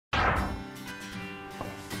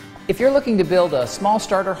If you're looking to build a small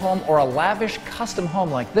starter home or a lavish custom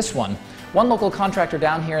home like this one local contractor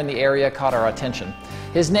down here in the area caught our attention.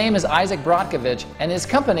 His name is Isaac Brodkovich, and his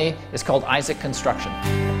company is called Isaac Construction.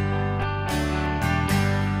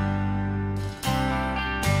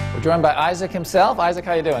 We're joined by Isaac himself. Isaac,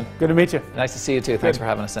 how you doing? Good to meet you. Nice to see you too. Thanks for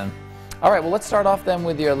having us in. All right, well, let's start off then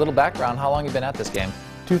with your little background. How long have you been at this game?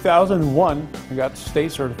 2001, I got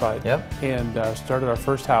state certified. Yep. And started our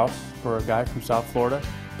first house for a guy from South Florida.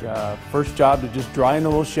 First job to just dry in a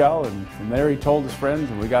little shell, and from there he told his friends,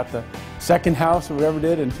 and we got the second house that we ever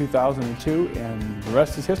did in 2002, and the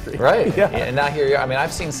rest is history. Right. Yeah. And now here you are. I mean,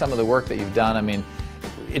 I've seen some of the work that you've done. I mean,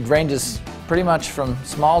 it ranges pretty much from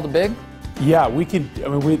small to big. Yeah,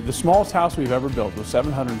 the smallest house we've ever built was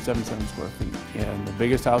 777 square feet, and the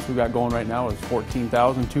biggest house we've got going right now is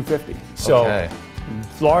 14,250. So, okay.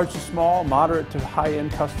 Large to small, moderate to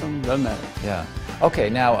high-end custom, doesn't matter. Yeah. Okay,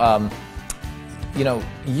 now, you know,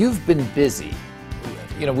 you've been busy.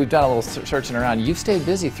 You know, we've done a little searching around. You've stayed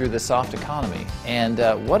busy through this soft economy. And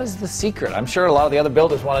what is the secret? I'm sure a lot of the other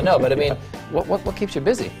builders want to know, but I mean, what keeps you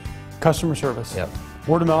busy? Customer service. Yep.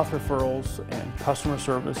 Word-of-mouth referrals and customer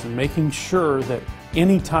service, and making sure that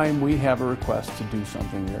anytime we have a request to do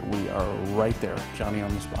something that we are right there, Johnny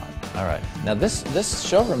on the spot. All right. Now this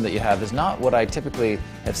showroom that you have is not what I typically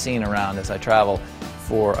have seen around as I travel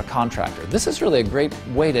for a contractor. This is really a great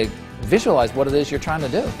way to visualize what it is you're trying to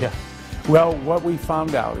do. Yeah. Well, what we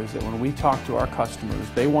found out is that when we talk to our customers,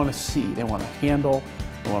 they want to see, they want to handle,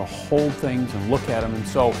 they want to hold things and look at them. And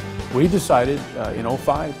so we decided in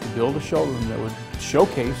 '05 to build a showroom that would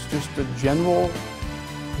showcase just a general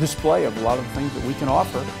display of a lot of the things that we can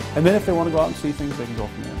offer. And then if they want to go out and see things, they can go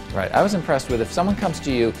from there. Right. I was impressed with, if someone comes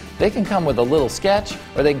to you, they can come with a little sketch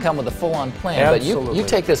or they can come with a full-on plan. Absolutely. But you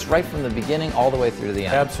take this right from the beginning all the way through to the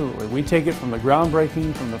end. Absolutely. We take it from the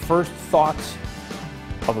groundbreaking, from the first thoughts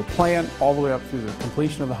of a plan all the way up through the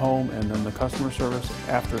completion of the home, and then the customer service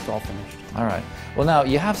after it's all finished. All right. Well, now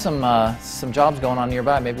you have some jobs going on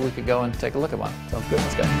nearby. Maybe we could go and take a look at one. Sounds good.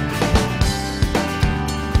 Let's go.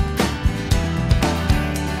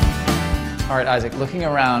 All right, Isaac, looking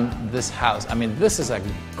around this house, I mean, this is a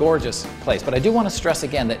gorgeous place, but I do want to stress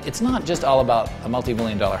again that it's not just all about a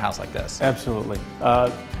multi-million-dollar house like this. Absolutely.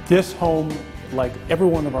 This home, like every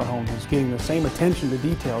one of our homes, is getting the same attention to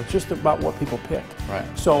detail. It's just about what people pick. Right.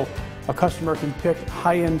 So a customer can pick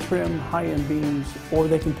high-end trim, high-end beams, or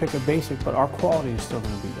they can pick a basic, but our quality is still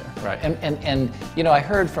going to be there. Right. And you know, I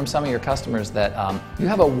heard from some of your customers that you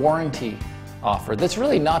have a warranty offer that's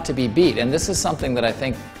really not to be beat, and this is something that I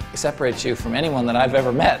think separates you from anyone that I've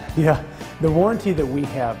ever met. Yeah, the warranty that we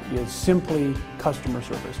have is simply customer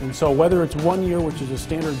service. And so whether it's 1 year, which is a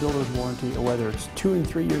standard builder's warranty, or whether it's 2 and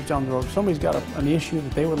 3 years down the road, if somebody's got an issue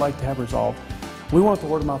that they would like to have resolved, we want the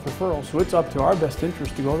word-of-mouth referral, so it's up to our best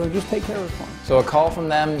interest to go there and just take care of it for them. So a call from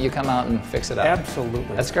them, you come out and fix it up. Absolutely.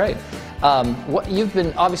 That's great. You've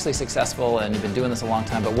been obviously successful and you've been doing this a long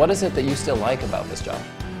time, but what is it that you still like about this job?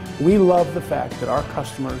 We love the fact that our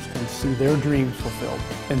customers can see their dreams fulfilled.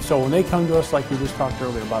 And so when they come to us, like we just talked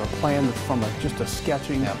earlier, about a plan that's from just a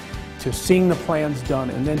sketching to seeing the plans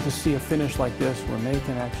done, and then to see a finish like this when they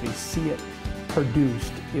can actually see it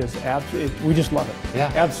produced, is absolutely, we just love it.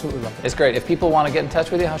 Yeah. Absolutely love it. It's great. If people want to get in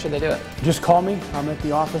touch with you, how should they do it? Just call me. I'm at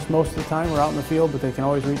the office most of the time. We're out in the field, but they can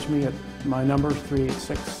always reach me at my number,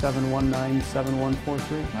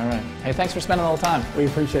 386-719-7143. All right. Hey, thanks for spending a little time. We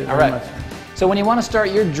appreciate it very much. So when you want to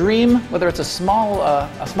start your dream, whether it's a small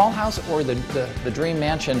house or the dream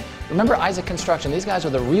mansion, remember Isaac Construction. These guys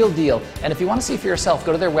are the real deal. And if you want to see for yourself,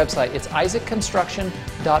 go to their website. It's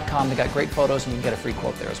isaacconstruction.com. They got great photos, and you can get a free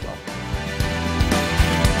quote there as well.